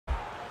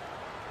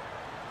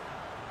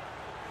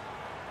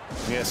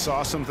Yeah,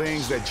 saw some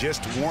things that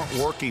just weren't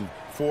working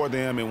for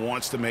them and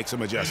wants to make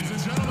some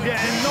adjustments. Yeah,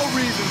 and no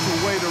reason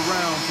to wait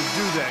around to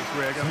do that,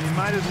 Greg. I mean, you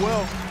might as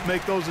well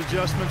make those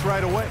adjustments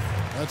right away.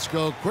 Let's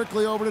go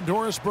quickly over to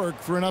Doris Burke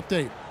for an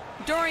update.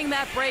 During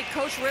that break,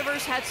 Coach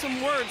Rivers had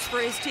some words for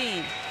his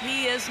team.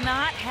 He is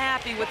not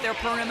happy with their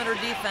perimeter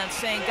defense,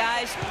 saying,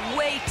 guys,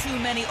 way too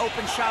many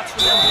open shots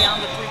for them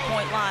beyond the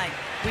three-point line.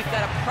 We've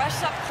got to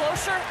press up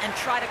closer and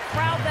try to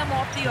crowd them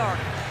off the arc.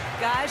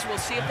 Guys, we'll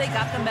see if they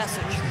got the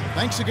message.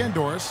 Thanks again,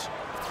 Doris.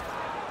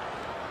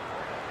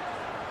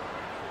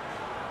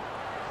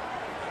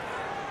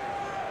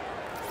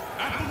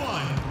 At the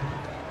line,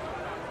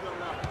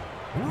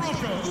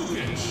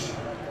 Ukic,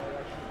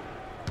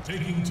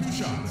 taking 2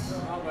 shots.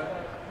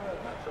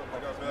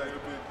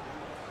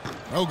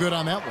 No good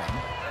on that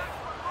one.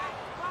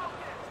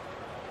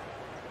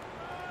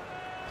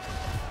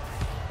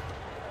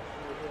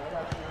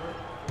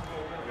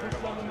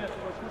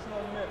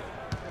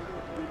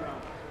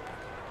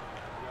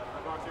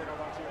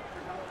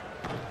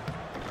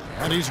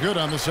 And he's good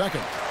on the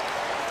second.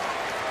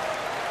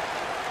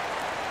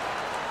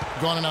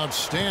 Gone an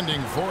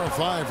outstanding 4 of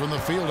 5 from the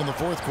field in the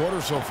fourth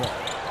quarter so far.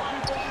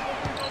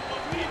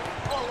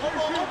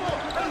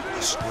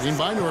 Screen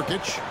by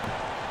Nurkic.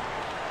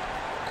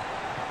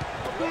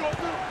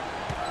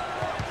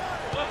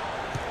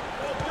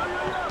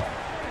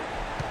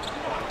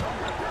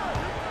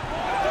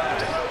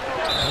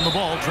 And the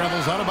ball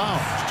travels out of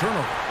bounds.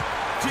 Turnover.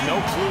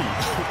 No clue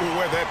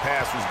where that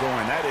pass was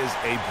going. That is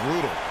a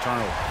brutal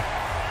turnover.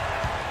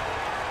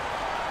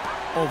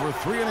 Over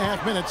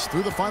 3.5 minutes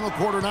through the final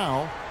quarter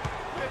now.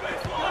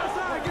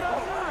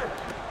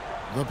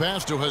 The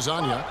pass to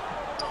Hazanya.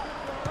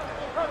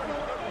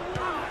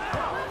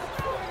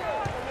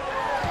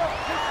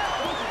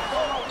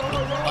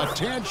 A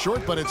tad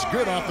short, but it's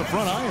good off the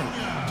front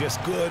iron.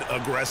 Just good,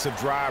 aggressive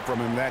drive from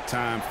him that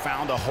time.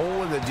 Found a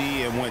hole in the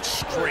D and went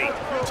straight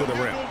to the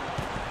rim.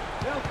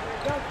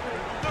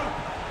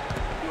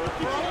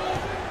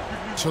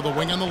 To the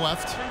wing on the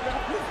left.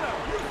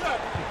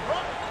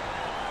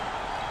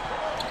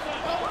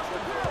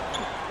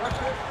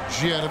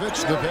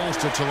 Ziyech, the pass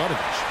to Teletovic.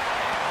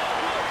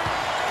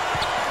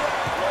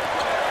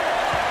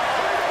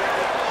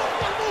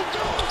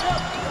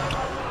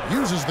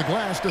 Uses the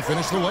glass to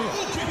finish the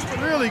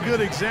layup. Really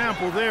good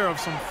example there of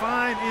some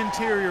fine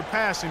interior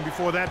passing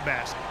before that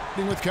basket.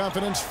 With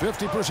confidence,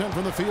 50%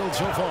 from the field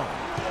so far.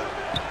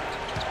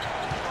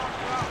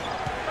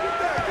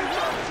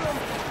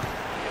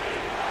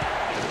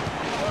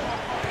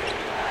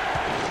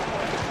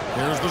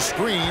 Here's the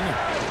screen.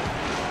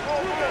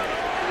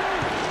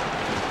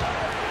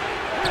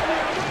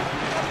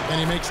 And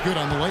he makes good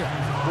on the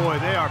layup. Boy,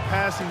 they are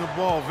passing the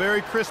ball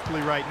very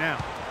crisply right now.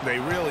 They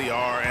really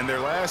are, and their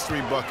last 3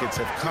 buckets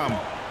have come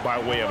by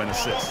way of an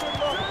assist.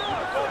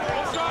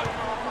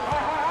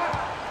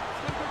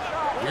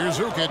 Here's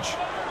Ukic.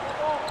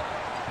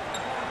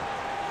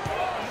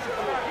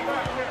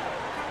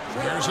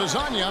 There's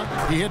Hazanya.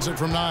 He hits it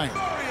from 9.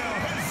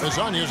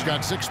 Hazanya's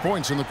got 6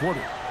 points in the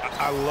quarter.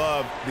 I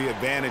love the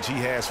advantage he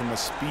has from a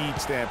speed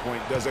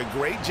standpoint. Does a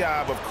great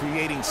job of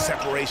creating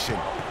separation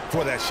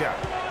for that shot.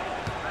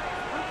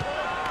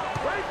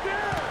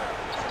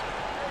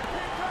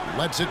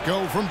 Lets it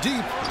go from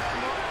deep.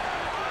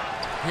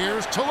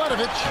 Here's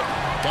Teletovic.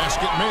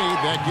 Basket made.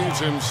 That gives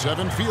him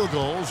 7 field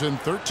goals in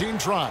 13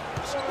 tries.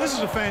 This is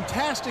a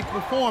fantastic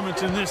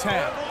performance in this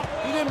half.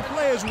 He didn't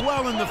play as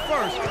well in the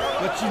first,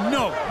 but you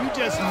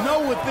just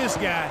know with this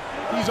guy,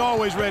 he's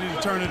always ready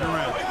to turn it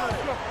around.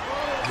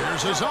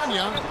 Here's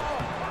Hazanya.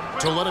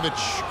 Teletovic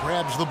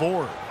grabs the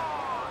board.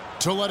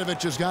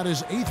 Teletovic has got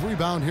his 8th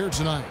rebound here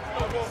tonight.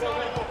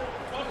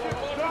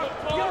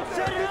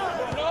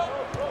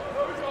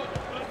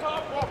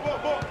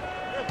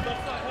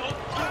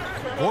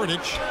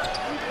 Bordic.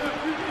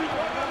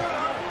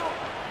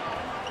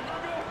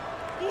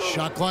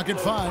 Shot clock at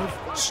 5.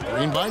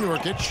 Screen by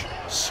Nurkic.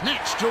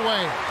 Snatched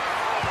away.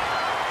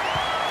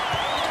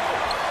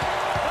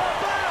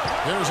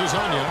 There's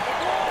Hazanya.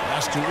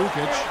 Pass to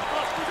Ukic.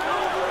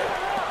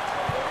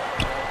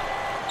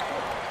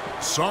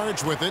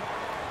 Sarge with it.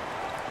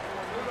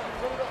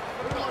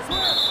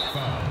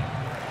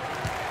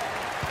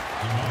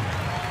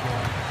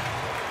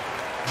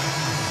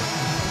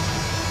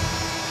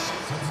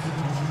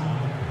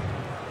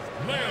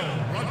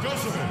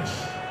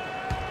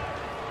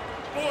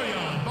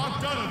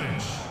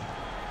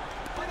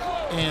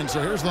 And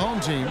so here's the home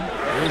team.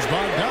 Here's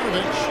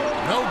Bogdanovic.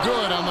 No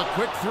good on the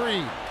quick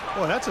 3.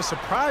 Boy, that's a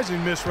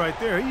surprising miss right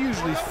there. He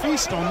usually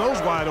feasts on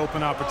those wide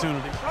open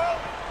opportunities.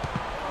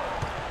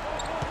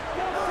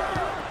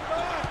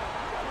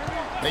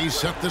 They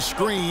set the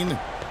screen.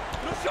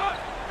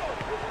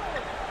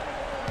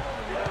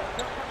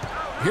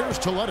 Here's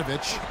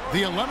Teletovic,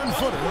 the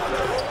 11-footer.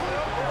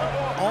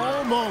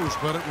 Almost,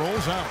 but it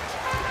rolls out.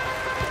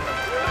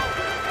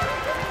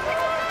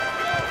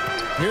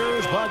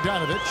 Here's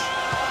Bogdanovic.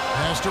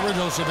 Pass to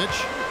Radosevic.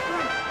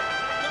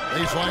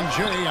 Baseline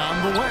J on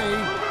the way.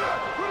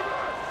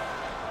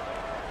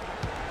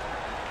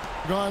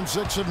 Gone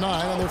 6 of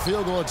 9 on their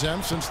field goal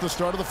attempts since the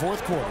start of the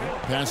fourth quarter.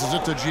 Passes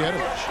it to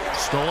Djetovic.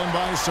 Stolen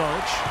by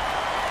Saric.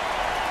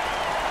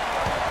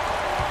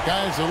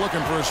 Guys are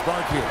looking for a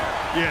spark here.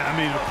 Yeah, I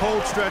mean, a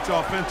cold stretch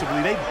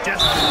offensively. They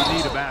desperately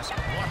need a basket.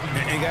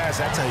 And guys,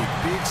 that's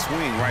a big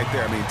swing right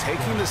there. I mean,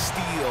 taking the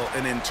steal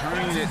and then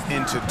turning it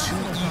into 2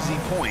 easy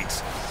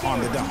points on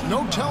the dunk.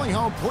 No telling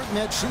how important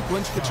that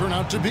sequence could turn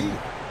out to be.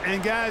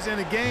 And guys, in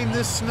a game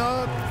this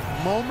snug,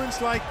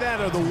 moments like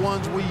that are the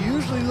ones we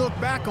usually look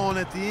back on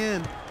at the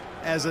end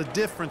as a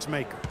difference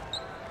maker.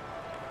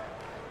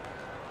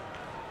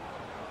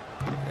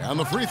 And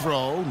the free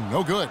throw,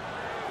 no good.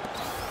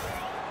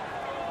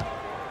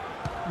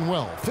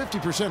 Well,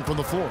 50% from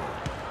the floor.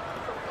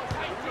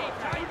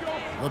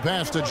 The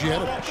pass to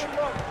Djetovic.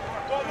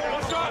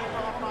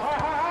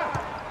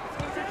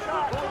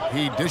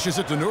 He dishes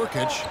it to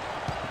Nurkic.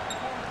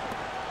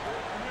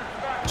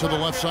 To the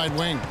left side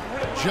wing.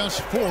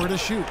 Just 4 to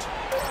shoot.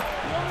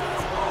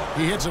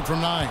 He hits it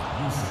from 9.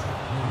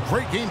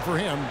 Great game for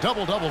him.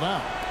 Double-double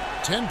now.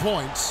 10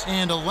 points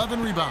and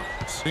 11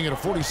 rebounds. Being at a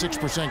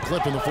 46%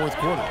 clip in the fourth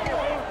quarter.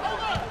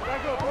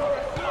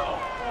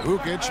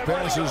 Ukic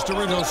passes to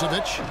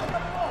Radosevic.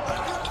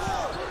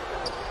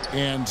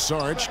 And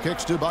Saric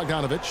kicks to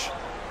Bogdanovic.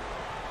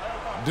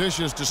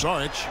 Dishes to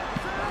Saric.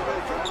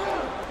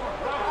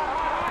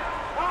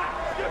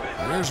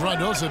 Here's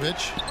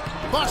Radosevic.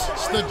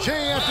 Busts the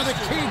J after the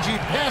cagey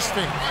pass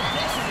fake.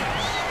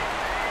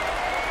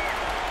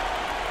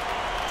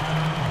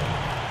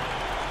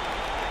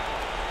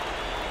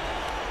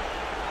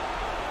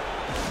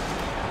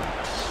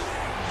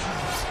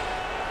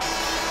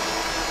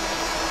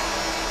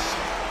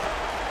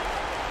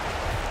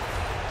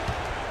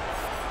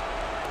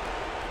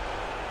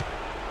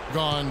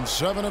 Gone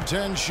 7 of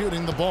 10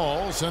 shooting the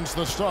ball since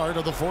the start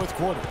of the fourth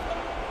quarter.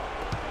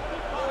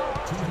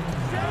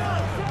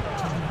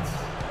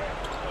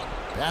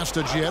 Pass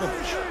to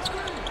Djetovic.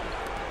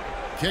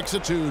 Kicks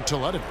it to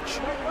Teletovic.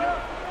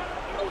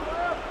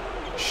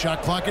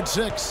 Shot clock at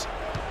 6.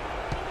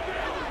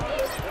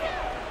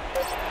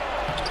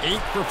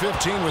 8 for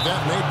 15 with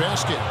that made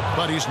basket,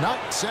 but he's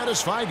not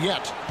satisfied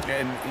yet.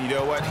 And you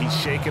know what? He's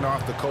shaking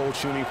off the cold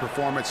shooting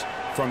performance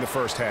from the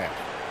first half.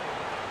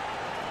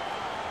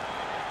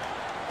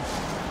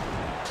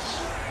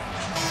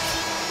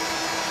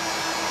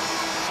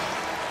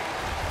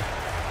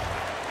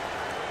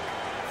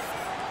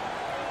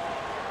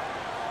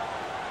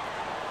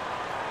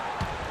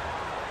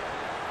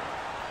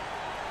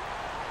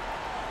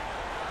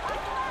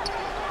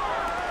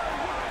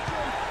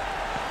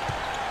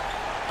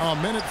 A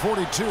minute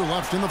 42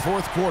 left in the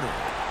fourth quarter.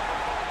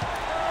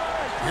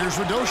 Here's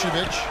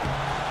Radosevic.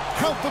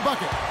 Count the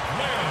bucket.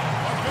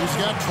 He's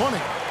got 20.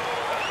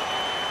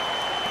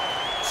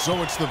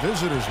 So it's the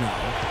visitors now.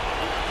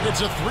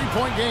 It's a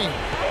 3-point game.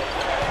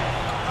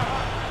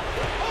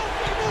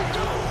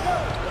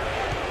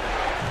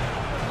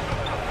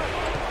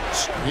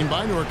 Screen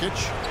by Nurkic.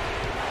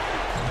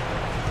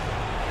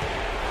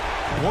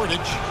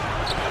 Wardage.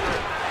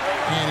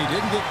 And he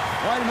didn't get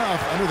quite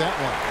enough under that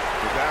one.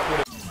 That would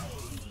have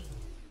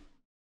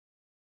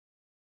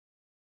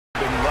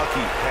been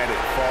lucky had it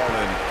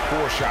fallen.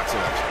 Poor shot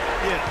selection.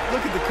 Yeah,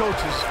 look at the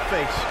coach's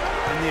face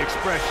and the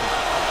expression.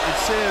 It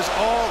says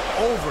all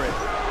over it.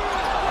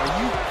 Are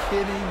you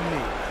kidding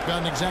me?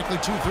 Gotten exactly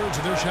 2/3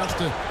 of their shots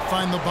to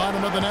find the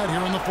bottom of the net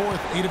here in the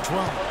fourth. 8 of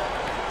 12.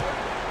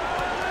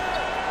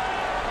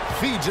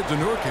 Feeds it to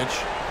Nurkic.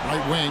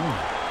 Right wing.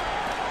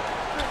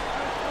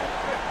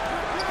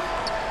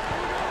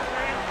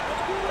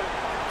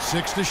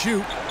 Six to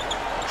shoot.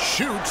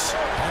 Shoots.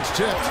 That's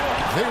tipped.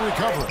 They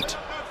recover it.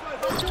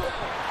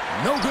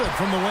 No good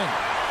from the wing.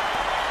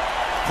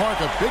 Clark,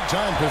 a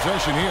big-time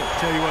possession here.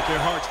 Tell you what, their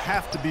hearts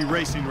have to be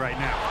racing right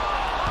now.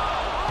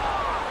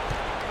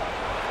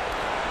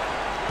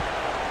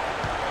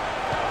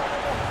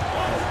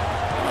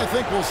 I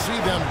think we'll see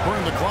them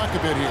burn the clock a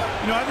bit here.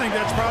 You know, I think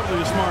that's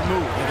probably a smart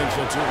move. I think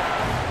so, too.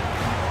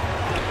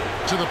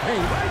 To the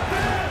paint.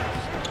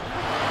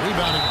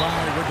 Rebounded by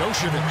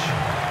Radosevic.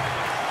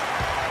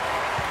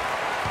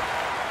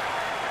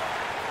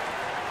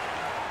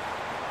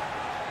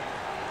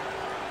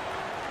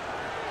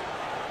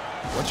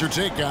 What's your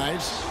take,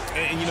 guys?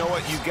 And you know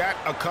what? You got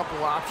a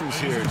couple options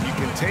here. You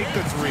can take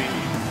the 3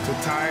 to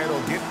tie it or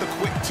get the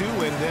quick 2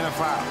 and then a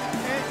foul.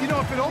 And, you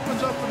know, if it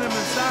opens up for them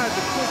inside,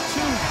 the quick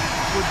 2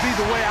 would be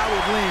the way I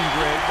would lean,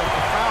 Greg. But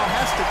the foul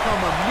has to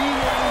come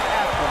immediately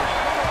after that.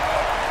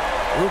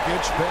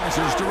 Ukic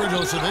passes to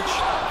Radosevic.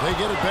 They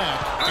get it back,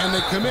 and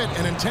they commit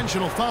an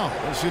intentional foul.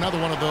 We'll see another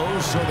one of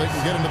those so they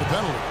can get into the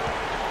penalty.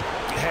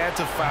 You had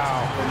to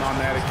foul on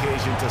that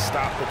occasion to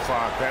stop the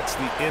clock. That's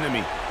the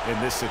enemy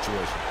in this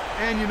situation.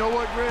 And you know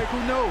what, Greg?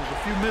 Who knows? A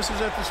few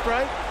misses at the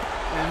stripe,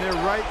 and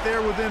they're right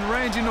there within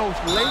range. You know,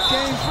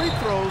 late-game free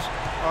throws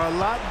are a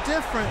lot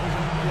different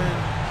than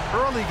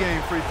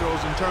early-game free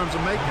throws in terms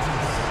of making them.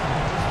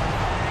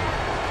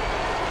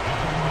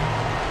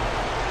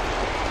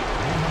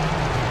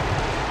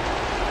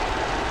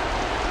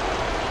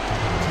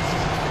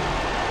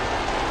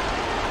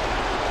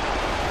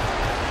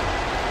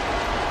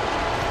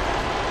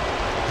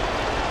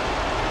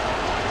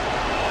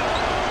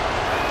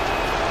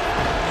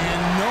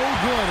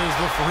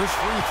 First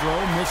free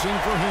throw missing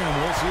for him.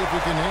 We'll see if he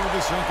can nail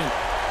the second.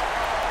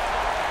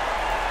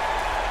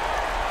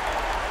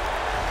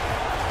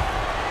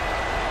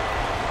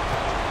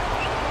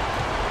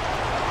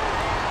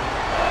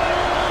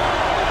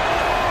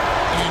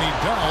 And he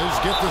does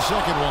get the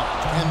second one.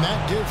 And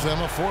that gives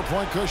them a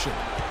 4-point cushion.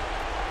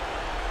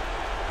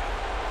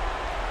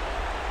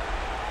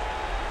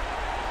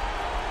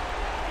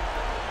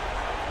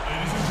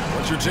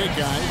 What's your take,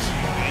 guys?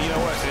 You know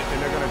what?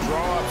 And they're going to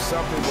draw up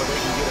something where they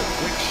can get a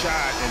quick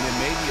shot and then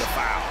maybe a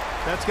foul.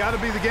 That's got to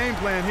be the game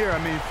plan here.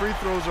 I mean, free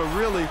throws are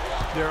really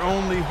their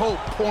only hope.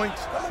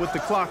 Points with the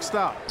clock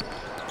stopped.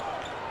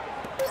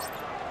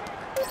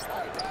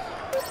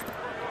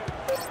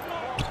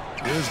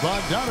 Here's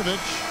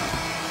Bogdanovich.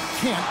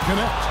 Can't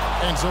connect.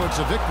 And so it's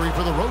a victory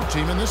for the road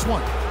team in this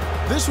one.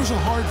 This was a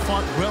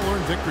hard-fought,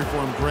 well-earned victory for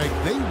them, Greg.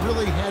 They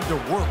really had to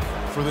work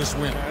for this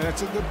win.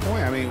 That's a good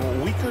point. I mean,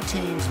 weaker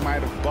teams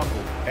might have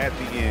buckled at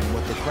the end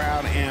with the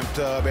crowd amped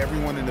up,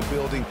 everyone in the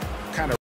building kind of